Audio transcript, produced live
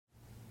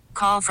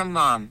Call from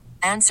mom.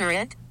 Answer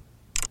it.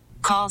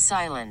 Call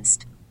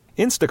silenced.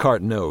 Instacart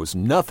knows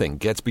nothing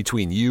gets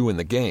between you and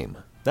the game.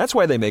 That's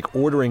why they make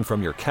ordering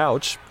from your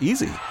couch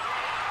easy.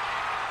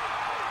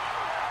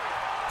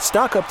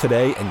 Stock up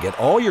today and get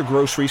all your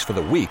groceries for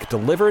the week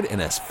delivered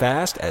in as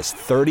fast as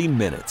 30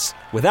 minutes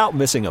without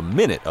missing a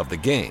minute of the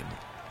game.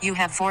 You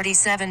have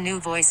 47 new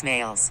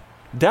voicemails.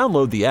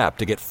 Download the app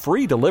to get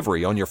free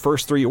delivery on your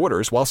first 3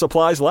 orders while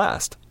supplies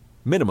last.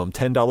 Minimum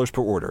 $10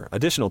 per order.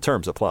 Additional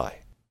terms apply.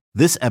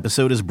 This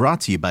episode is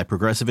brought to you by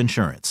Progressive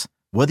Insurance.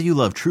 Whether you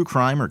love true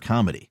crime or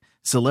comedy,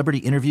 celebrity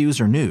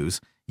interviews or news,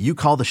 you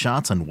call the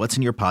shots on what's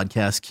in your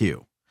podcast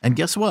queue. And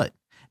guess what?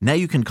 Now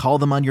you can call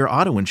them on your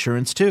auto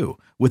insurance too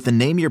with the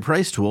Name Your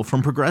Price tool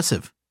from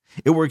Progressive.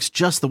 It works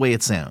just the way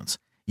it sounds.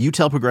 You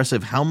tell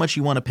Progressive how much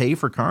you want to pay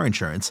for car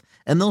insurance,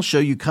 and they'll show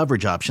you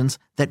coverage options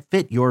that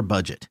fit your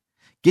budget.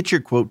 Get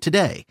your quote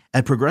today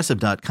at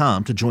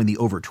Progressive.com to join the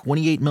over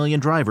 28 million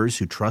drivers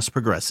who trust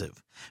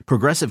Progressive.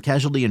 Progressive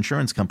Casualty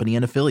Insurance Company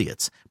and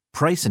Affiliates.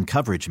 Price and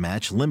coverage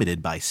match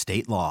limited by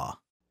state law.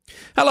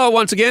 Hello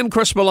once again,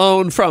 Chris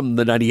Malone from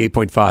the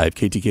 98.5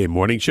 KTK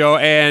Morning Show.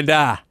 And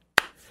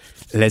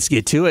let's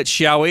get to it,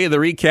 shall we? The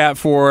recap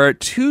for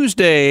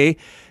Tuesday,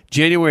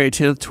 January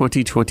 10th,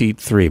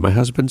 2023. My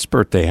husband's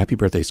birthday. Happy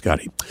birthday,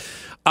 Scotty.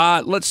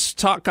 Let's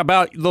talk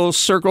about those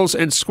circles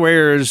and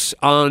squares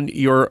on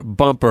your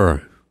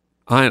bumper.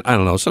 I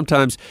don't know.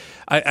 Sometimes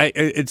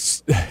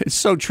it's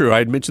so true. I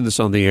had mentioned this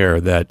on the air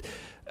that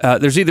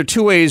there's either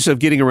two ways of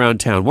getting around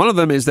town. One of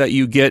them is that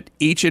you get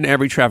each and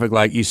every traffic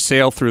light, you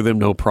sail through them,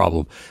 no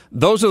problem.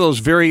 Those are those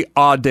very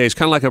odd days,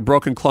 kind of like a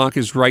broken clock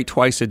is right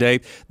twice a day.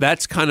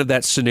 That's kind of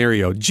that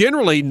scenario.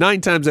 Generally,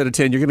 9 times out of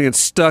 10, you're going to get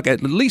stuck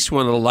at least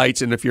one of the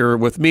lights. And if you're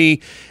with me,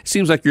 it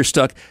seems like you're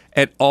stuck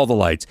at all the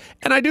lights.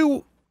 And I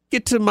do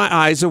get to my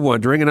eyes of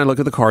wondering, and I look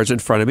at the cars in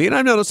front of me, and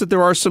I notice that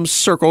there are some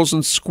circles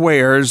and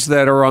squares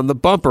that are on the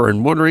bumper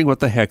and wondering what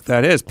the heck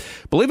that is.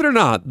 Believe it or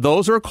not,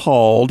 those are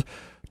called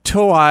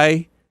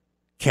tow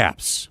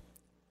caps,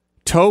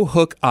 tow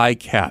hook eye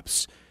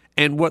caps.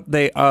 And what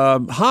they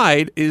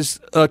hide is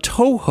a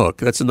tow hook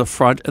that's in the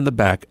front and the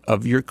back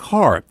of your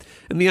car.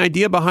 And the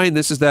idea behind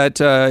this is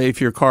that if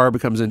your car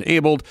becomes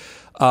enabled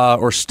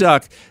or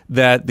stuck,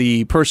 that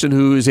the person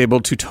who is able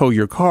to tow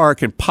your car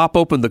can pop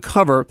open the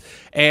cover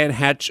and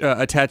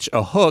attach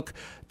a hook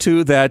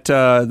to that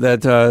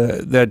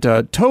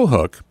tow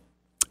hook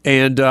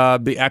and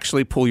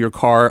actually pull your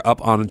car up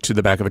onto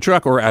the back of a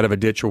truck or out of a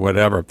ditch or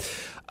whatever.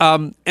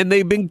 And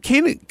they've been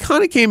kind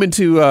of came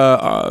into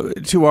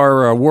to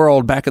our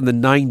world back in the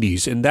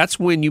 90s, and that's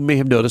when you may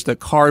have noticed that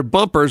car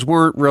bumpers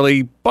weren't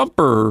really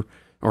bumper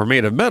or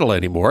made of metal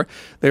anymore.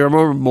 They were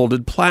more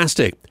molded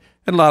plastic.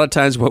 And a lot of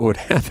times what would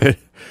happen,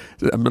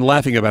 I'm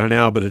laughing about it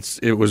now, but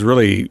it was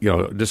really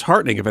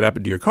disheartening if it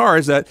happened to your car,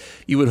 is that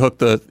you would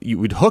hook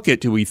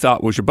it to what you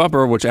thought was your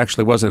bumper, which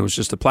actually wasn't. It was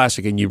just the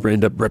plastic, and you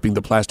end up ripping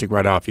the plastic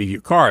right off of your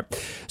car.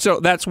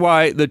 So that's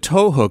why the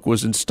tow hook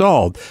was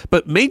installed.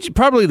 But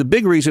probably the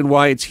big reason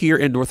why it's here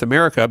in North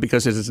America,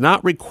 because it is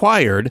not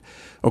required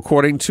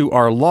according to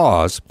our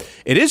laws.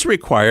 It is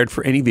required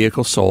for any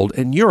vehicle sold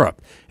in Europe.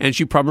 And as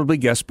you probably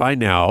guessed by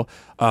now,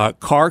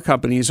 car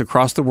companies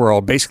across the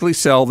world basically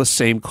sell the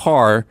same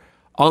car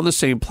on the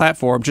same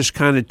platform, just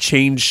kind of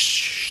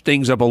change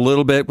things up a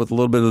little bit with a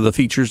little bit of the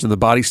features and the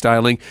body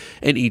styling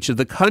in each of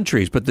the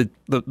countries. But the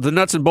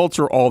nuts and bolts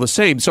are all the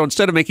same. So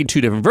instead of making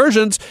 2 different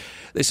versions,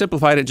 they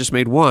simplified it and just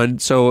made one.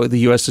 So the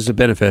U.S. is a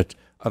benefit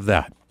of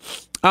that.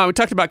 We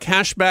talked about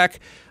cashback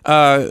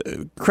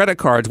credit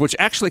cards, which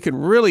actually can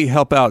really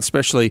help out,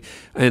 especially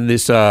in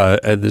this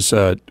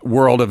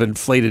world of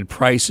inflated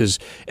prices.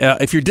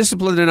 If you're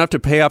disciplined enough to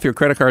pay off your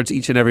credit cards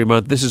each and every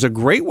month, this is a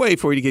great way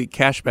for you to get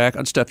cash back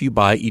on stuff you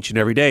buy each and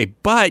every day.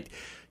 But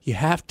you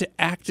have to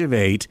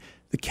activate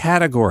the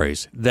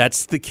categories.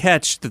 That's the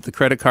catch that the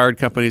credit card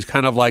companies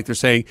kind of like. They're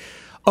saying,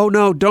 oh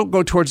no, don't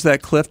go towards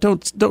that cliff.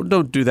 Don't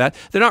do that.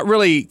 They're not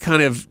really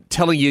kind of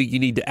telling you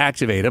need to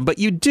activate them, but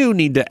you do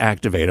need to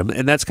activate them.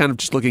 And that's kind of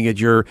just looking at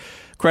your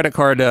credit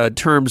card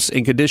terms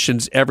and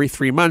conditions every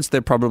 3 months.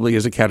 There probably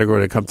is a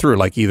category to come through,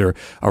 like either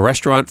a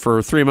restaurant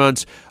for 3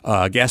 months,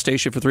 a gas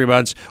station for 3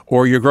 months,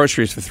 or your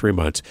groceries for 3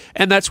 months.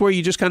 And that's where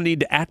you just kind of need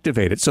to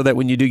activate it so that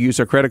when you do use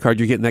a credit card,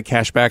 you're getting that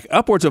cash back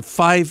upwards of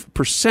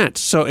 5%.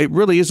 So it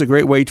really is a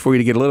great way for you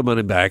to get a little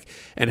money back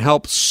and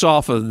help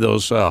soften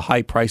those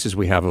high prices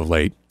we have of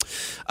late.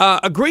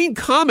 A green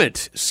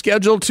comet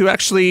scheduled to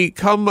actually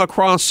come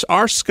across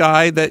our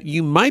sky that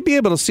you might be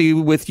able to see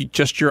with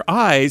just your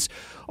eyes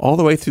all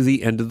the way through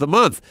the end of the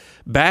month.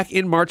 Back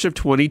in March of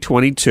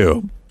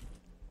 2022,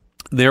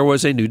 there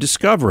was a new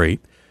discovery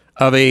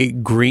of a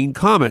green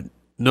comet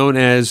known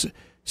as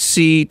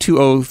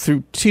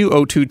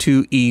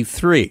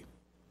C2022E3.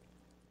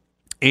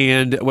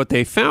 And what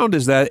they found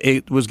is that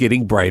it was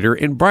getting brighter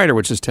and brighter,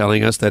 which is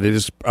telling us that it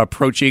is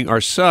approaching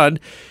our sun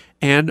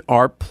and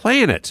our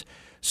planet.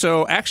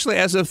 So actually,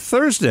 as of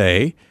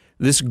Thursday,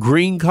 this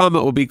green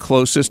comet will be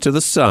closest to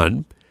the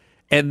sun,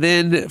 And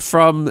then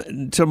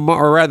from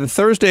tomorrow, or rather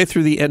Thursday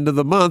through the end of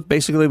the month,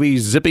 basically be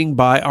zipping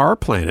by our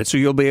planet. So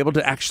you'll be able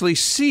to actually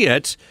see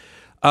it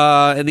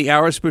in the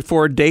hours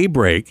before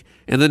daybreak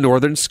in the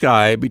northern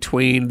sky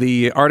between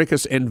the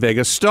Arcturus and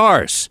Vega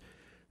stars.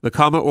 The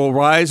comet will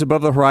rise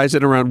above the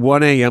horizon around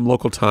 1 a.m.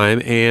 local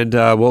time and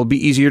will be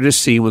easier to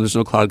see when there's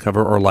no cloud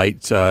cover or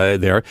light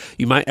there.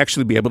 You might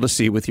actually be able to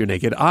see it with your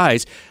naked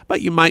eyes,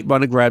 but you might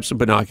want to grab some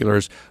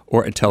binoculars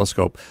or a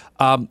telescope.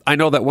 I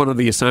know that one of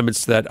the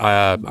assignments that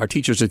our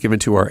teachers have given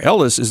to our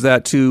eldest is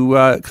that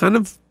to kind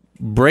of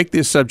break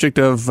this subject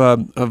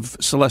of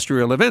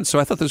celestial events. So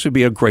I thought this would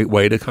be a great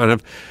way to kind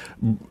of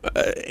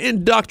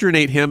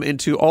indoctrinate him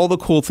into all the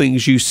cool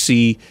things you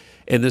see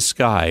in the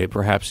sky,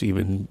 perhaps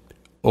even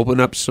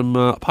open up some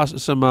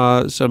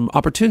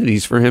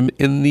opportunities for him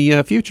in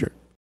the future.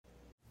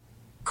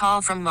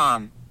 Call from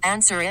mom.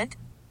 Answer it.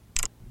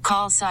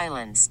 Call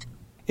silenced.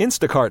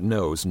 Instacart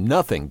knows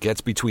nothing gets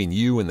between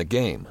you and the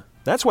game.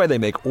 That's why they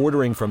make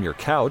ordering from your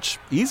couch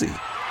easy.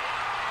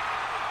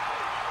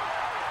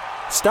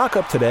 Stock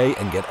up today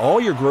and get all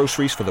your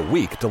groceries for the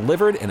week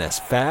delivered in as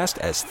fast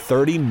as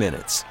 30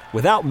 minutes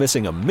without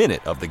missing a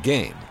minute of the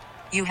game.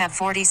 You have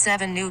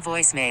 47 new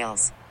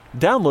voicemails.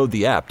 Download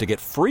the app to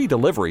get free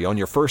delivery on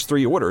your first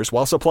 3 orders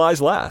while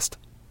supplies last.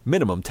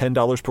 Minimum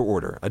 $10 per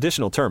order.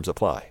 Additional terms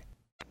apply.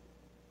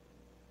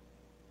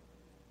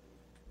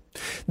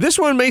 This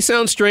one may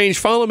sound strange.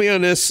 Follow me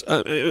on this.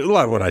 A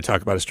lot of what I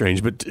talk about is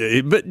strange, but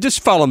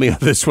just follow me on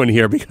this one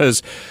here,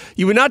 because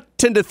you would not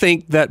tend to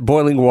think that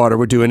boiling water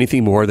would do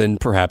anything more than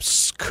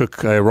perhaps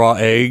cook a raw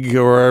egg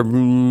or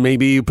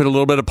maybe put a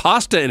little bit of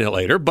pasta in it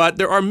later. But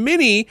there are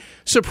many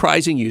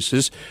surprising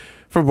uses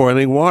for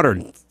boiling water.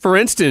 For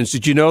instance,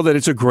 did you know that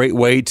it's a great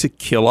way to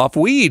kill off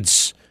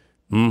weeds?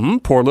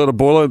 Pour a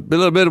little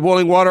bit of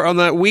boiling water on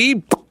that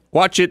weed.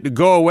 Watch it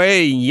go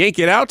away, yank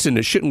it out, and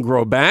it shouldn't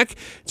grow back.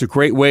 It's a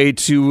great way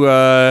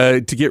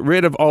to get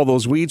rid of all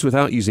those weeds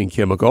without using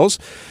chemicals.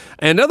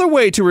 Another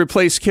way to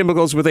replace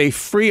chemicals with a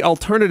free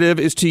alternative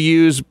is to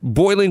use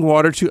boiling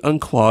water to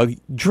unclog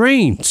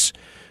drains.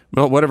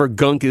 Well, whatever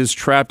gunk is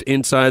trapped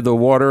inside the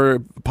water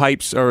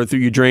pipes or through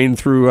you drain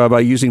through by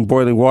using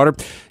boiling water,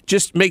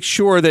 just make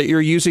sure that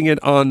you're using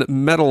it on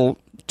metal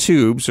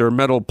tubes or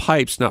metal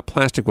pipes, not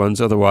plastic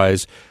ones.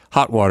 Otherwise,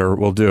 hot water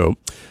will do.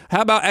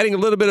 How about adding a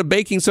little bit of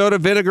baking soda,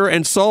 vinegar,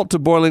 and salt to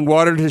boiling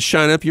water to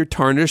shine up your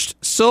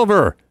tarnished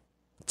silver?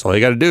 That's all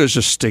you got to do is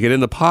just stick it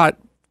in the pot,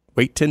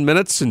 wait 10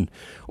 minutes, and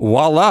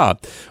voila.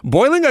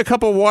 Boiling a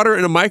cup of water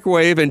in a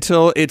microwave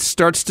until it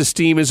starts to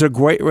steam is a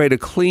great way to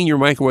clean your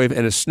microwave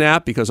in a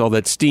snap, because all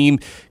that steam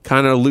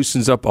kind of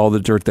loosens up all the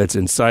dirt that's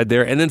inside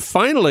there. And then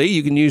finally,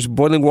 you can use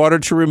boiling water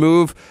to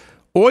remove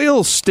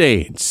oil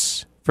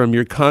stains from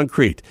your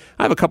concrete.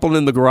 I have a couple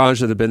in the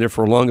garage that have been there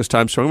for the longest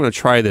time, so I'm going to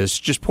try this.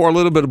 Just pour a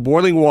little bit of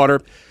boiling water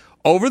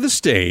over the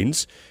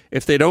stains.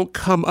 If they don't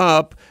come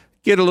up,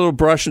 get a little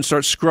brush and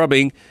start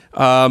scrubbing,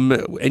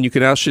 and you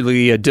can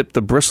actually dip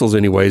the bristles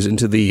anyways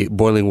into the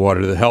boiling water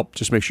to help.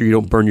 Just make sure you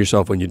don't burn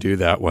yourself when you do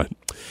that one.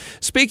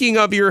 Speaking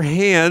of your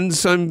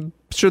hands, I'm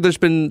sure there's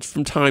been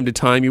from time to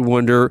time you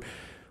wonder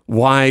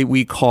why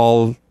we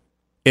call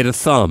it a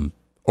thumb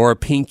or a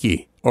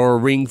pinky or a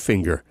ring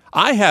finger.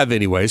 I have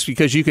anyways,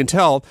 because you can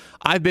tell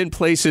I've been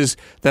places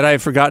that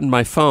I've forgotten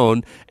my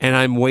phone and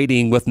I'm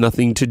waiting with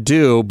nothing to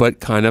do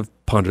but kind of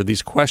ponder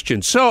these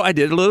questions. So I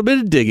did a little bit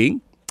of digging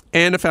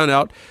and I found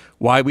out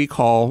why we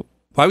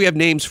have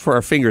names for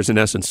our fingers in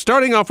essence.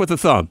 Starting off with the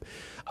thumb.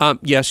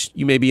 Yes,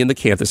 you may be in the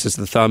camp that says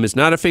the thumb is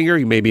not a finger.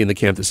 You may be in the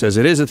camp that says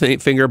it is a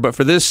finger. But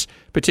for this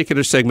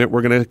particular segment,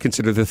 we're going to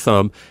consider the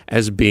thumb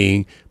as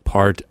being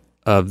part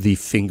of the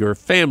finger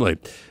family,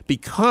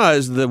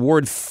 because the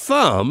word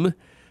thumb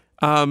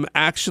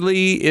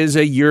actually is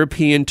a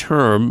European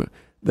term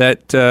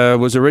that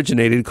was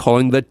originated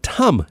calling the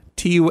tum,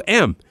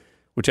 T-U-M,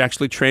 which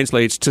actually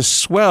translates to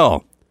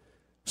swell.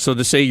 So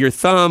to say your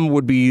thumb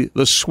would be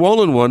the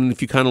swollen one,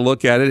 if you kind of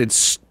look at it,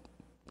 it's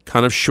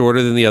kind of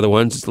shorter than the other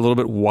ones. It's a little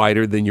bit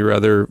wider than your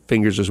other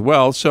fingers as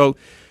well. So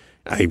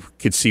I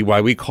could see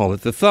why we call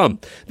it the thumb.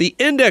 The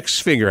index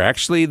finger,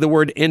 actually, the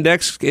word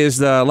index is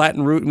the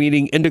Latin root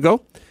meaning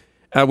indigo,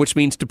 which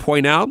means to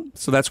point out.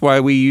 So that's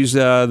why we use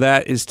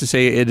that, is to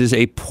say it is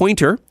a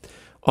pointer.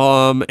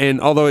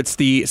 And although it's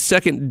the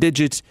second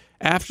digit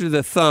after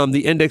the thumb,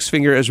 the index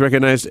finger is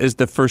recognized as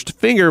the first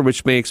finger,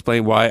 which may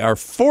explain why our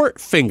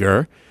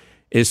forefinger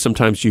is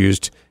sometimes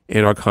used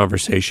in our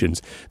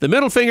conversations. The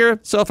middle finger,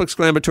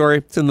 self-explanatory.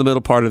 It's in the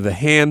middle part of the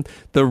hand.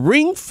 The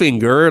ring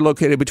finger,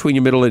 located between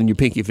your middle and your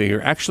pinky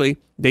finger, actually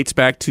dates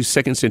back to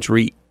 2nd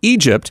century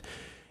Egypt,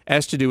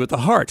 as to do with the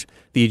heart.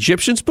 The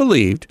Egyptians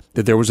believed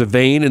that there was a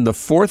vein in the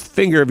fourth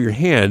finger of your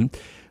hand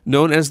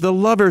known as the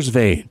lover's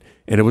vein,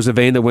 and it was a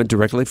vein that went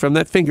directly from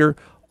that finger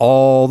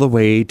all the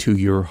way to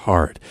your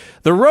heart.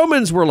 The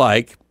Romans were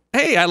like,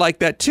 hey, I like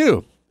that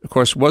too. Of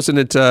course, wasn't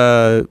it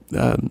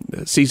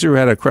Caesar who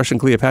had a crush on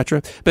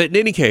Cleopatra? But in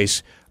any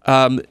case,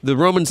 the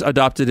Romans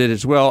adopted it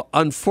as well.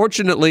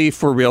 Unfortunately,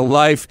 for real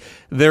life,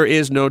 there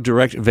is no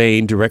direct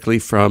vein directly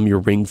from your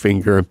ring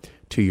finger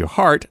to your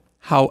heart.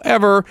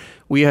 However,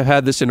 we have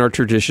had this in our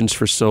traditions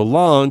for so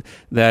long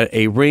that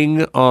a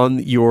ring on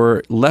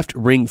your left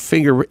ring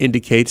finger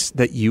indicates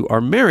that you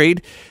are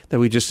married, that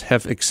we just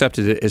have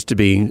accepted it as to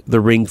being the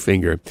ring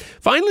finger.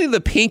 Finally, the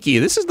pinky.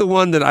 This is the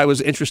one that I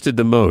was interested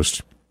the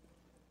most,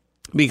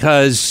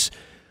 because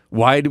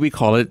why do we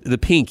call it the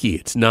pinky?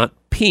 It's not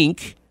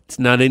pink, it's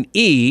not an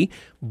E,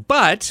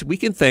 but we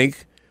can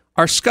thank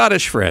our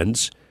Scottish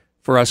friends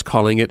for us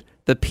calling it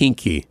the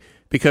pinky.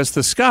 Because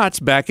the Scots,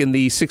 back in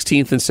the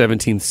 16th and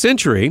 17th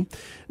century,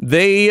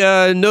 they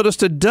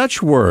noticed a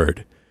Dutch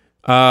word,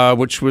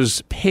 which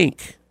was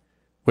pink,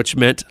 which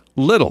meant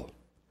little.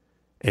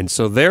 And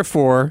so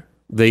therefore,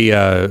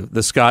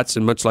 the Scots,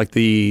 and much like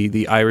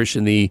the Irish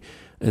and the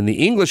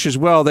English as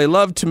well, they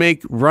loved to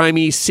make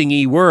rhymey,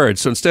 singy words.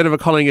 So instead of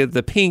calling it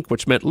the pink,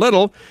 which meant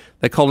little,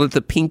 they called it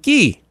the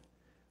pinkie,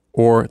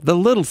 or the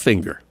little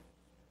finger.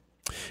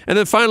 And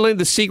then finally,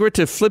 the secret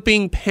to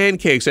flipping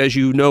pancakes. As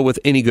you know, with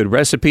any good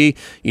recipe,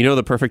 you know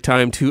the perfect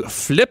time to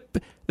flip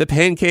the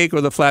pancake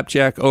or the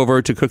flapjack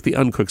over to cook the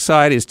uncooked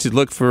side is to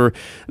look for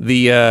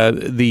the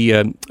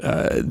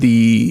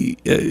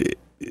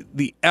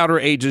outer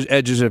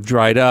edges have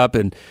dried up,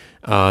 and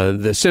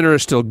the center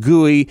is still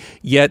gooey,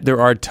 yet there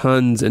are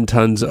tons and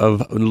tons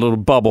of little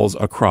bubbles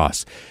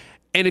across.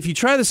 And if you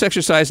try this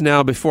exercise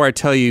now, before I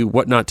tell you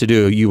what not to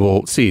do, you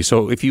will see.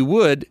 So if you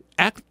would,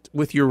 act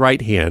with your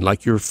right hand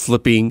like you're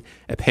flipping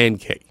a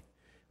pancake.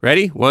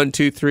 Ready? 1,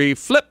 2, 3,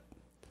 flip.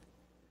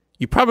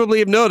 You probably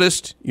have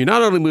noticed you're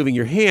not only moving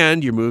your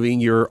hand, you're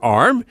moving your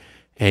arm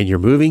and you're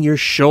moving your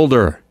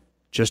shoulder.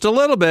 Just a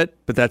little bit,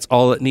 but that's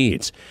all it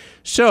needs.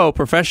 So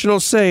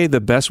professionals say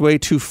the best way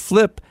to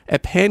flip a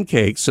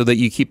pancake so that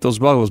you keep those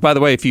bubbles. By the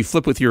way, if you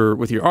flip with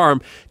your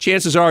arm,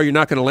 chances are you're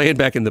not going to land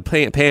back in the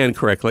pan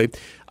correctly.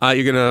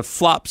 You're going to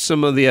flop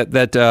some of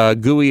that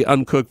gooey,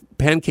 uncooked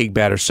pancake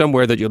batter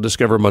somewhere that you'll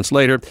discover months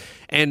later.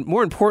 And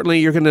more importantly,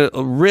 you're going to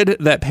rid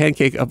that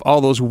pancake of all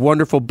those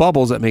wonderful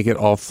bubbles that make it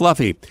all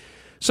fluffy.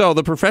 So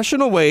the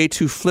professional way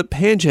to flip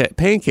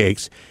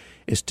pancakes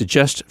is to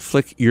just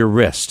flick your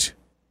wrist.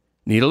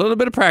 Need a little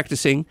bit of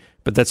practicing,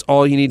 but that's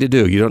all you need to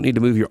do. You don't need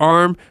to move your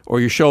arm or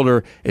your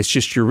shoulder. It's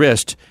just your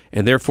wrist.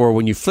 And therefore,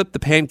 when you flip the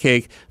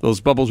pancake,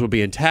 those bubbles will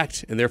be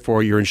intact, and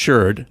therefore you're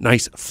ensured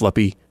nice,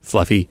 fluffy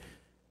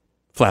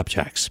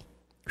flapjacks.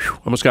 Whew,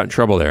 almost got in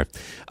trouble there.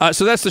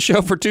 So that's the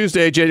show for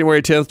Tuesday,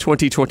 January 10th,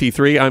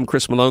 2023. I'm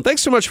Chris Malone.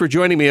 Thanks so much for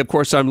joining me. Of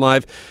course, I'm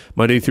live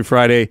Monday through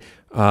Friday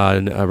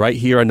right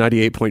here on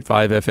 98.5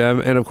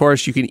 FM. And of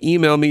course, you can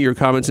email me your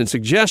comments and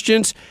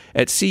suggestions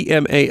at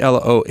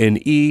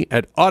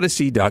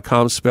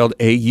cmalone@odyssey.com, spelled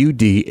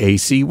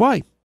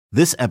AUDACY.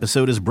 This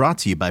episode is brought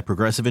to you by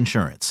Progressive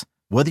Insurance.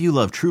 Whether you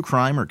love true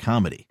crime or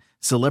comedy,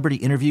 celebrity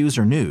interviews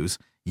or news,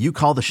 you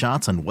call the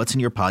shots on what's in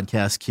your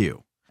podcast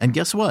queue. And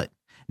guess what?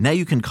 Now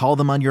you can call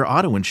them on your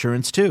auto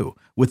insurance too,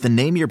 with the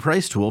Name Your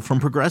Price tool from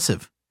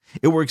Progressive.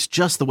 It works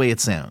just the way it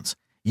sounds.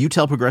 You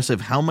tell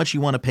Progressive how much you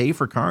want to pay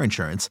for car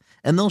insurance,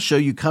 and they'll show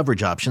you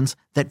coverage options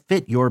that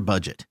fit your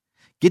budget.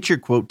 Get your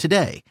quote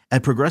today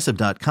at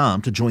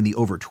Progressive.com to join the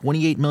over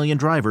 28 million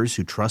drivers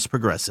who trust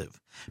Progressive.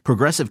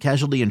 Progressive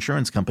Casualty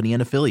Insurance Company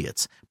and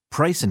Affiliates.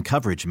 Price and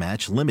coverage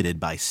match limited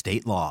by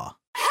state law.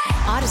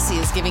 Odyssey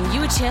is giving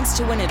you a chance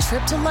to win a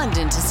trip to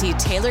London to see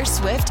Taylor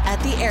Swift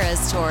at the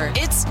Eras Tour.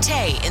 It's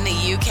Tay in the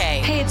UK.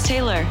 Hey, it's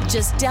Taylor.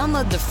 Just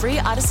download the free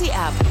Odyssey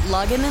app,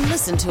 log in and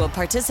listen to a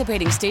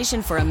participating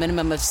station for a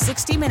minimum of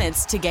 60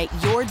 minutes to get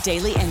your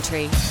daily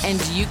entry. And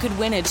you could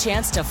win a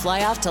chance to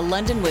fly off to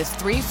London with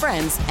 3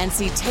 friends and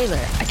see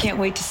Taylor. I can't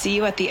wait to see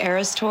you at the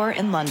Eras Tour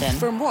in London.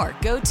 For more,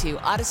 go to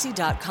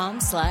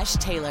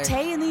odyssey.com/Taylor.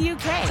 Tay in the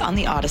UK. It's on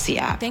the Odyssey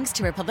app. Thanks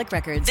to Republic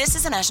Records. This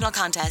is a national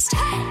contest.